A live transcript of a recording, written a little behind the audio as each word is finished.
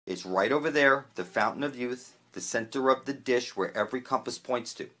It's right over there, the Fountain of Youth, the center of the dish where every compass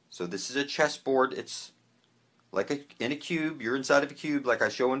points to. So this is a chessboard. It's like in a cube. You're inside of a cube like I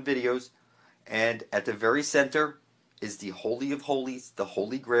show in videos. And at the very center is the Holy of Holies, the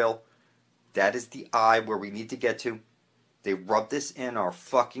Holy Grail. That is the eye where we need to get to. They rub this in our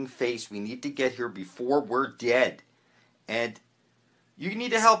fucking face. We need to get here before we're dead. And you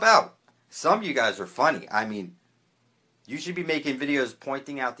need to help out. Some of you guys are funny. I mean, you should be making videos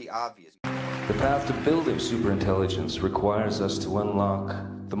pointing out the obvious. The path to building superintelligence requires us to unlock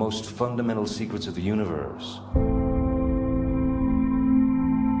the most fundamental secrets of the universe.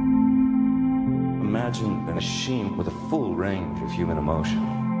 Imagine a machine with a full range of human emotion.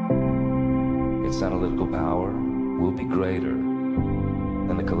 Its analytical power will be greater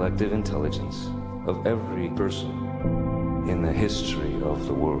than the collective intelligence of every person in the history of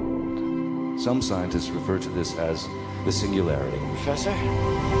the world. Some scientists refer to this as the singularity. Professor?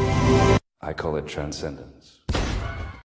 I call it transcendence.